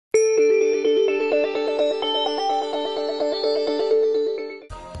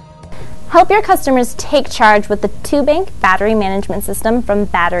Help your customers take charge with the 2-bank battery management system from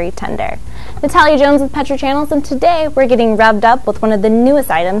Battery Tender. Natalia Jones with Petra Channels, and today we're getting revved up with one of the newest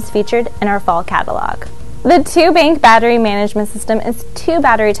items featured in our fall catalog. The 2-bank battery management system is 2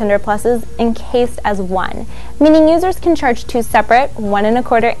 Battery Tender Pluses encased as one, meaning users can charge 2 separate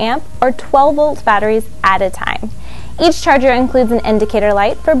 1¼ amp or 12-volt batteries at a time. Each charger includes an indicator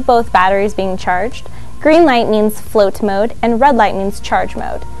light for both batteries being charged. Green light means float mode, and red light means charge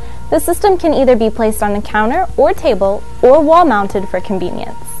mode. The system can either be placed on a counter or table or wall mounted for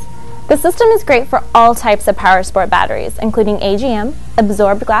convenience. The system is great for all types of power sport batteries, including AGM,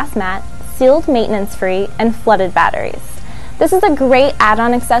 absorbed glass mat, sealed maintenance-free, and flooded batteries. This is a great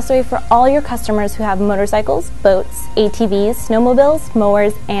add-on accessory for all your customers who have motorcycles, boats, ATVs, snowmobiles,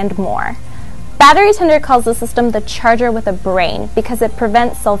 mowers, and more. Battery Tender calls the system the charger with a brain because it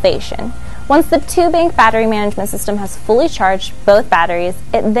prevents sulfation. Once the 2-bank battery management system has fully charged both batteries,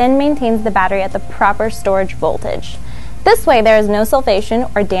 it then maintains the battery at the proper storage voltage. This way there is no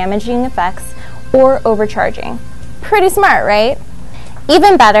sulfation or damaging effects or overcharging. Pretty smart, right?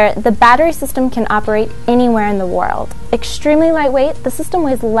 Even better, the battery system can operate anywhere in the world. Extremely lightweight, the system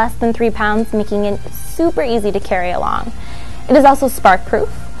weighs less than 3 pounds, making it super easy to carry along. It is also spark-proof,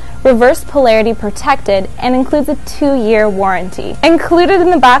 reverse polarity protected, and includes a 2-year warranty. Included in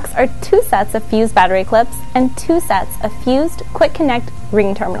the box are 2 sets of fused battery clips and 2 sets of fused Quick Connect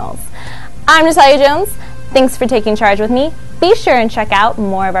ring terminals. I'm Natalia Jones. Thanks for taking charge with me. Be sure and check out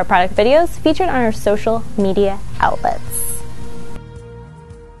more of our product videos featured on our social media outlets.